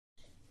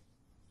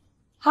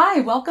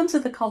Hi, welcome to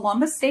the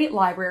Columbus State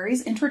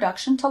Library's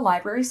Introduction to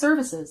Library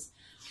Services.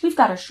 We've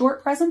got a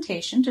short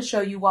presentation to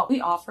show you what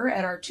we offer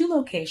at our 2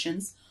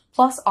 locations,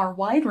 plus our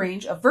wide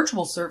range of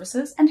virtual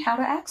services and how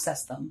to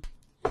access them.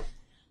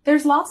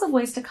 There's lots of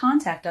ways to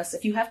contact us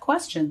if you have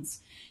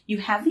questions. You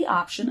have the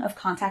option of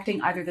contacting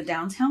either the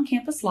downtown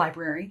campus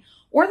library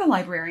or the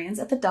librarians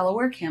at the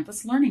Delaware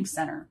Campus Learning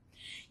Center.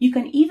 You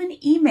can even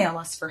email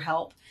us for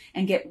help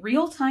and get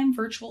real-time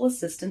virtual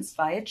assistance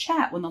via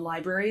chat when the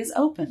library is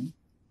open.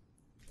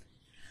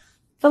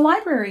 The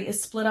library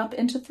is split up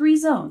into 3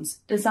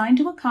 zones designed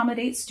to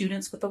accommodate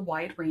students with a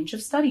wide range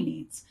of study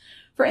needs.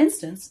 For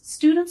instance,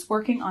 students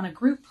working on a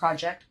group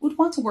project would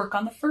want to work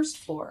on the first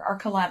floor, our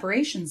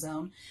collaboration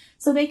zone,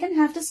 so they can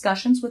have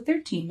discussions with their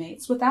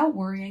teammates without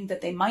worrying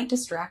that they might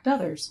distract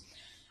others.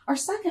 Our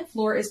second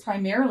floor is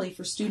primarily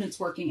for students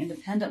working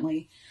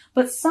independently,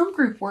 but some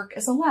group work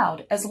is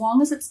allowed as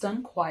long as it's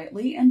done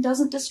quietly and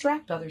doesn't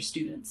distract other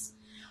students.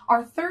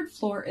 Our third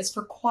floor is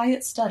for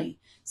quiet study,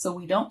 so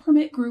we don't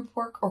permit group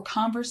work or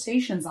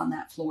conversations on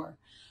that floor.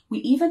 We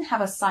even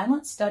have a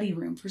silent study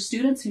room for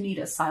students who need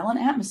a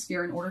silent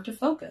atmosphere in order to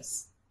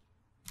focus.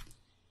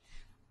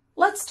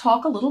 Let's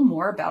talk a little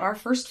more about our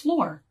first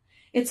floor.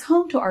 It's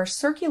home to our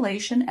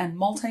circulation and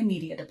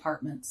multimedia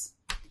departments.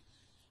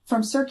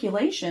 From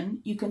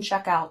circulation, you can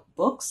check out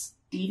books,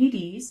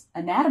 DVDs,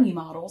 anatomy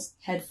models,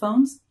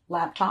 headphones,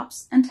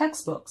 laptops, and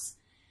textbooks.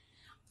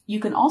 You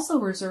can also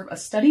reserve a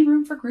study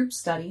room for group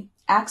study,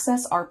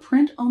 access our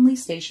print-only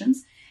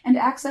stations, and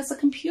access a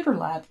computer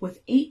lab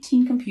with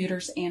 18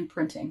 computers and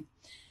printing.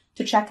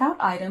 To check out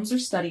items or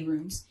study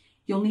rooms,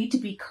 you'll need to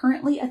be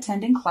currently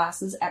attending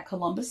classes at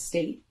Columbus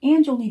State,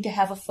 and you'll need to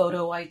have a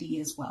photo ID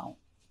as well.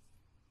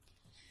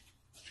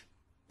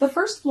 The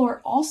first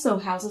floor also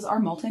houses our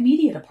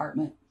multimedia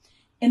department.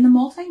 In the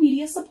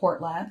Multimedia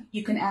Support Lab,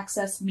 you can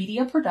access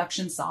media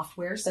production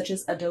software such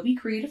as Adobe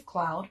Creative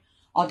Cloud,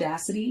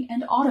 Audacity,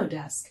 and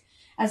Autodesk,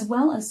 as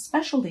well as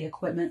specialty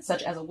equipment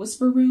such as a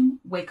Whisper Room,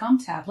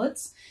 Wacom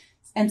tablets,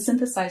 and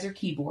synthesizer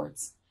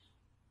keyboards.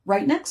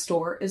 Right next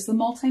door is the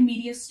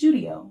Multimedia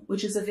Studio,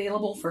 which is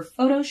available for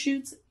photo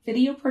shoots,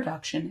 video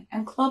production,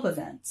 and club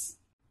events.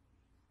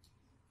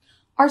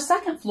 Our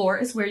second floor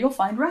is where you'll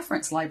find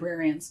reference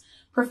librarians,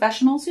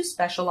 professionals who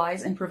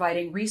specialize in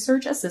providing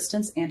research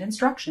assistance and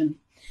instruction.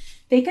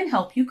 They can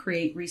help you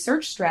create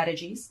research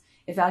strategies,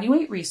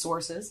 evaluate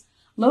resources,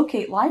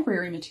 locate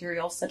library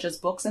materials such as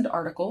books and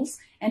articles,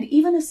 and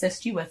even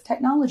assist you with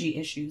technology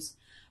issues.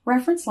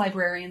 Reference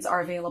librarians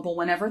are available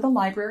whenever the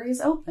library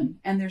is open,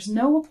 and there's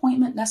no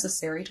appointment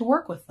necessary to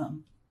work with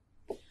them.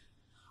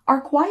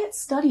 Our quiet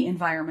study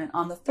environment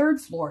on the 3rd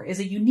floor is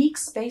a unique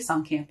space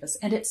on campus,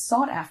 and it's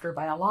sought after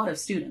by a lot of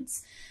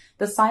students.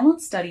 The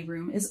silent study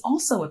room is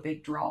also a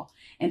big draw,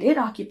 and it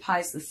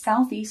occupies the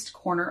southeast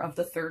corner of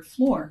the 3rd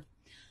floor.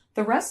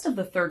 The rest of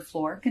the 3rd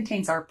floor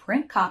contains our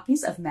print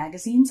copies of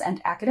magazines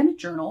and academic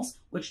journals,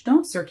 which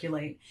don't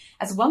circulate,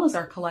 as well as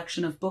our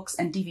collection of books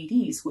and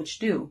DVDs, which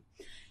do.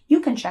 You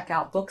can check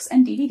out books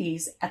and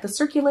DVDs at the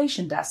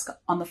circulation desk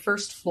on the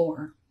 1st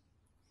floor.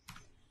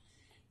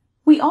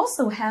 We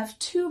also have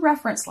 2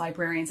 reference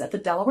librarians at the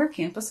Delaware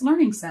Campus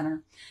Learning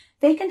Center.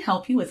 They can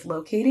help you with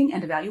locating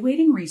and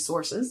evaluating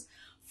resources,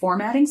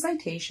 formatting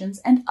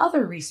citations, and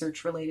other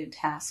research-related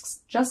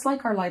tasks, just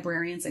like our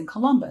librarians in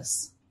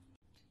Columbus.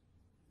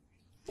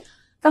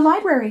 The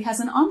library has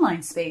an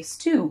online space,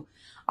 too.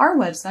 Our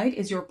website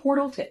is your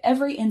portal to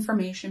every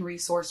information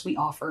resource we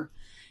offer.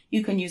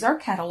 You can use our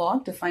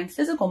catalog to find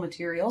physical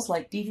materials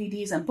like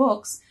DVDs and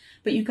books,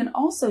 but you can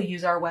also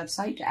use our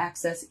website to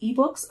access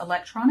eBooks,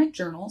 electronic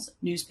journals,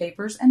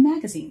 newspapers, and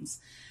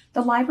magazines.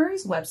 The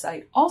library's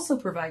website also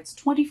provides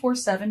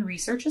 24/7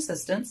 research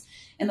assistance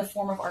in the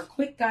form of our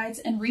quick guides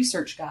and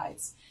research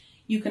guides.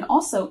 You can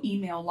also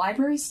email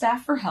library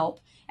staff for help,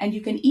 and you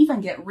can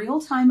even get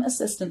real-time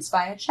assistance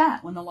via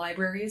chat when the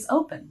library is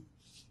open.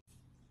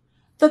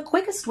 The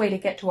quickest way to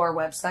get to our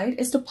website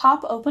is to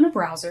pop open a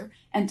browser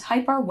and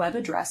type our web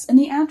address in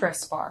the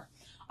address bar.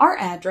 Our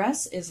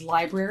address is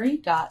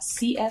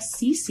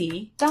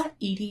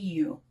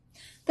library.cscc.edu.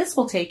 This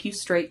will take you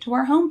straight to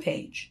our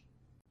homepage.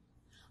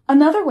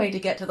 Another way to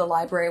get to the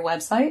library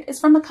website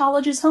is from the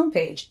college's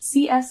homepage,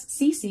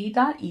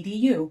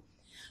 cscc.edu.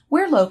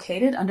 We're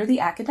located under the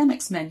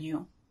Academics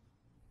menu.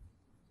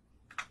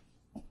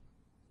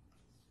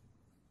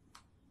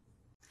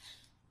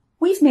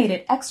 We've made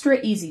it extra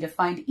easy to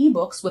find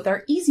eBooks with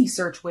our Easy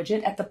Search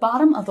widget at the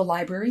bottom of the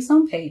library's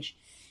homepage.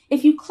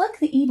 If you click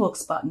the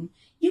eBooks button,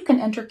 you can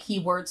enter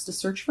keywords to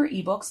search for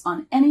eBooks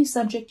on any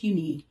subject you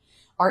need.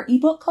 Our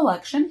eBook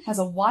collection has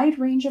a wide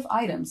range of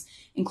items,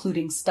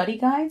 including study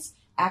guides,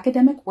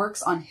 academic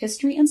works on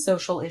history and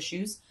social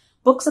issues,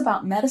 books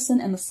about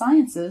medicine and the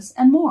sciences,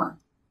 and more.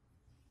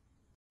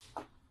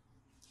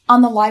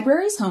 On the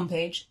library's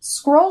homepage,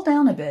 scroll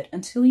down a bit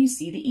until you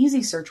see the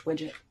Easy Search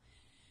widget.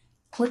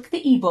 Click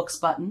the eBooks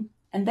button,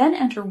 and then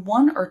enter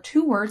 1 or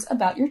 2 words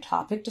about your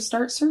topic to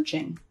start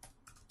searching.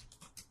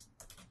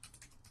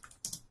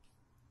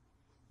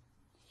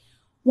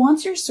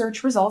 Once your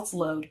search results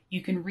load,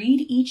 you can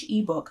read each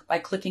ebook by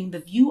clicking the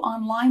View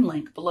Online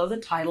link below the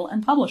title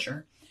and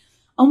publisher.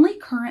 Only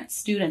current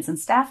students and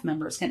staff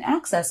members can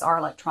access our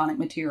electronic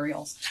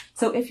materials,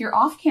 so if you're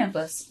off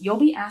campus, you'll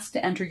be asked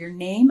to enter your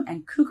name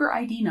and Cougar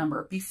ID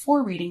number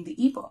before reading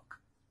the ebook.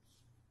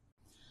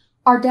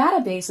 Our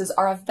databases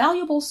are a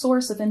valuable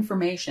source of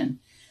information.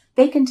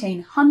 They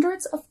contain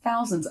hundreds of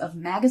thousands of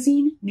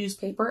magazine,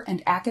 newspaper,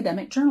 and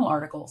academic journal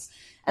articles,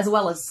 as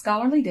well as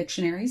scholarly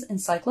dictionaries,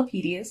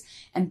 encyclopedias,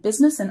 and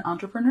business and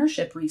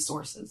entrepreneurship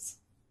resources.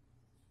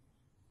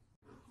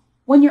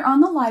 When you're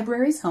on the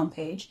library's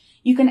homepage,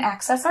 you can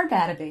access our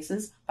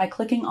databases by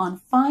clicking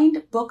on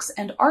Find Books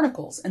and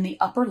Articles in the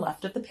upper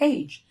left of the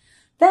page.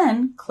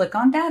 Then click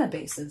on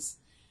Databases.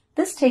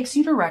 This takes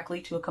you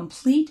directly to a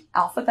complete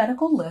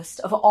alphabetical list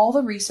of all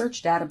the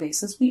research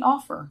databases we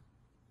offer.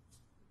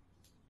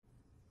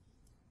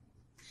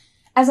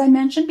 As I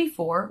mentioned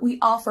before, we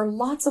offer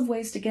lots of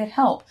ways to get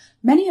help,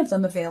 many of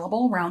them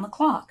available around the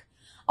clock.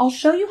 I'll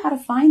show you how to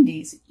find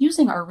these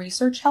using our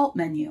Research Help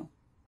menu.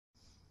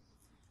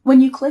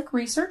 When you click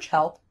Research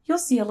Help, you'll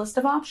see a list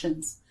of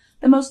options.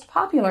 The most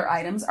popular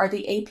items are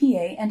the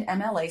APA and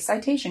MLA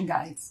citation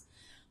guides.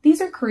 These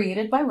are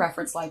created by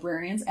reference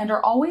librarians and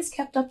are always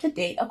kept up to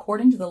date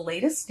according to the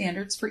latest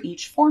standards for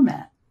each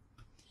format.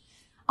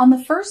 On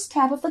the first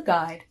tab of the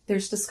guide,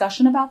 there's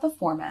discussion about the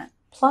format,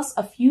 plus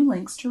a few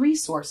links to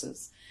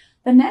resources.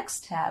 The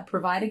next tab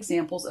provides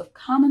examples of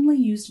commonly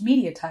used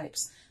media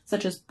types,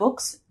 such as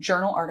books,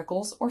 journal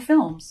articles, or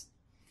films.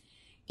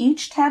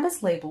 Each tab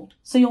is labeled,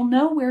 so you'll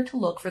know where to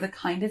look for the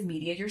kind of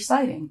media you're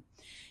citing.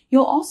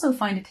 You'll also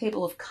find a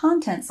table of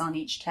contents on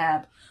each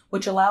tab,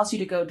 which allows you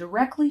to go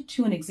directly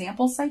to an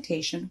example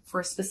citation for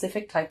a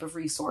specific type of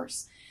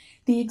resource.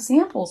 The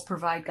examples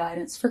provide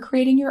guidance for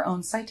creating your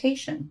own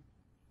citation.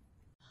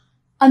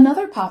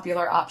 Another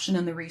popular option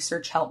in the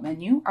Research Help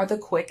menu are the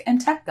Quick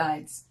and Tech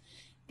Guides.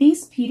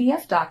 These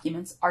PDF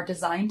documents are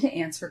designed to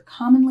answer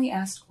commonly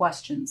asked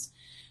questions.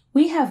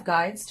 We have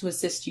guides to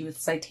assist you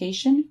with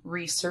citation,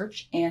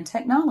 research, and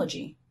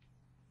technology.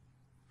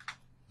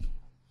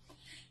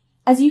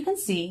 As you can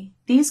see,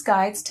 these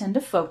guides tend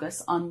to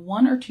focus on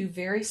one or two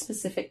very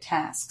specific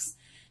tasks.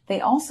 They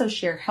also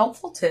share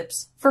helpful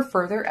tips for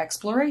further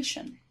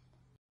exploration.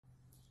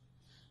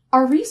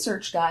 Our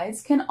research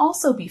guides can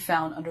also be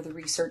found under the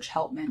Research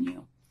Help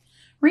menu.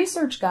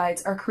 Research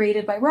guides are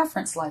created by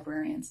reference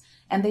librarians,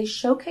 and they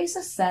showcase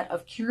a set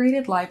of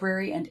curated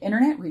library and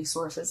internet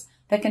resources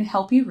that can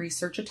help you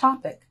research a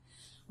topic.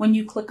 When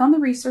you click on the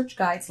Research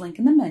Guides link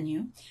in the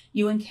menu,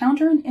 you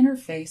encounter an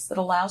interface that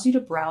allows you to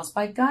browse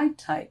by guide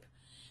type.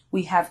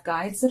 We have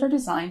guides that are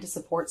designed to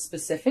support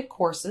specific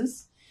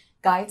courses,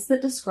 guides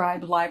that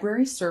describe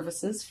library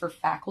services for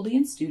faculty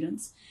and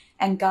students,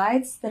 and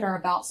guides that are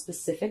about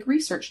specific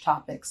research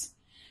topics.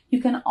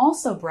 You can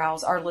also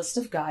browse our list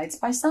of guides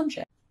by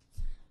subject.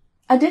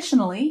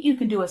 Additionally, you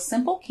can do a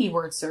simple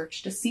keyword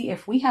search to see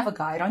if we have a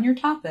guide on your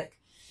topic.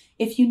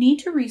 If you need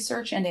to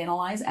research and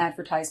analyze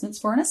advertisements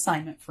for an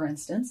assignment, for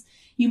instance,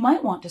 you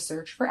might want to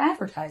search for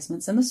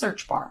advertisements in the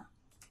search bar.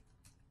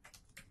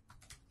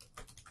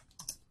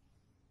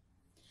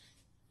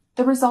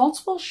 The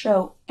results will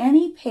show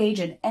any page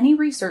in any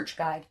research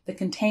guide that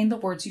contain the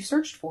words you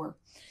searched for.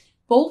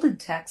 Bolded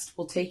text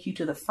will take you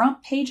to the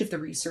front page of the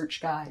research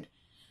guide,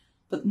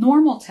 but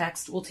normal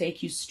text will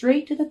take you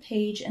straight to the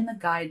page in the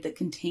guide that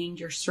contained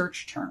your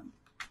search term.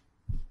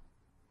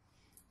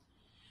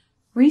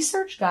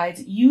 Research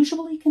guides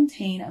usually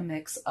contain a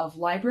mix of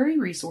library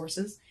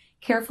resources,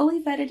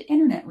 carefully vetted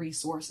internet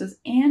resources,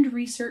 and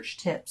research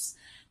tips.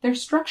 They're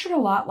structured a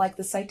lot like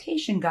the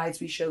citation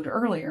guides we showed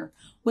earlier,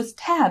 with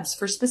tabs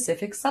for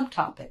specific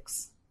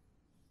subtopics.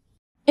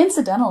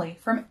 Incidentally,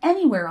 from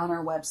anywhere on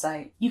our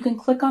website, you can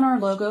click on our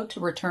logo to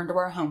return to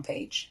our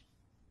homepage.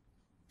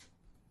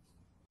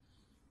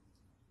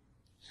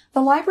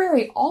 The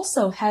library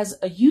also has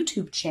a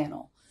YouTube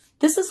channel.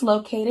 This is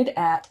located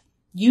at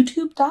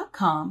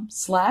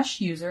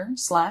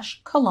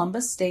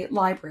youtube.com/user/Columbus State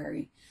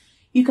Library.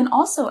 You can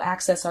also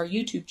access our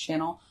YouTube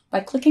channel by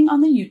clicking on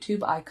the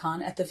YouTube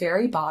icon at the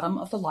very bottom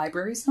of the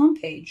library's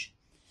homepage.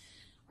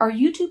 Our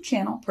YouTube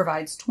channel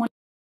provides 24/7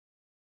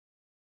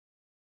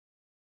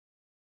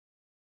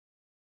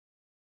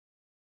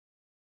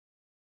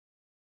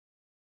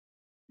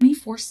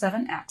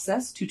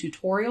 access to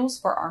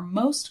tutorials for our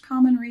most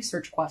common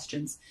research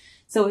questions,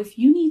 so if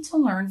you need to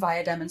learn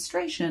via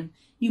demonstration,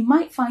 you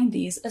might find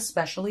these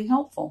especially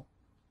helpful.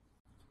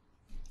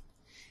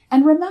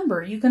 And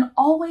remember, you can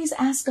always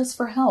ask us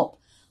for help.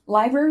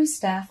 Library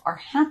staff are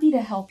happy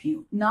to help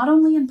you, not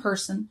only in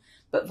person,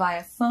 but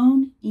via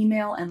phone,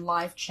 email, and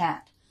live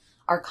chat.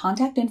 Our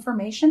contact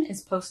information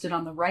is posted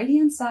on the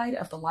right-hand side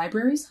of the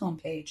library's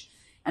homepage,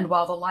 and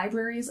while the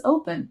library is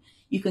open,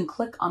 you can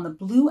click on the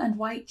blue and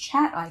white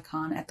chat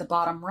icon at the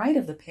bottom right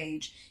of the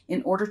page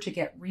in order to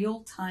get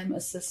real-time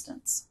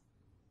assistance.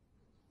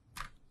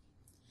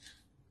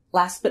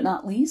 Last but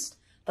not least,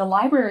 the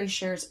library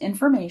shares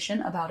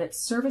information about its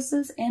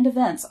services and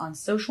events on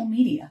social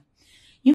media.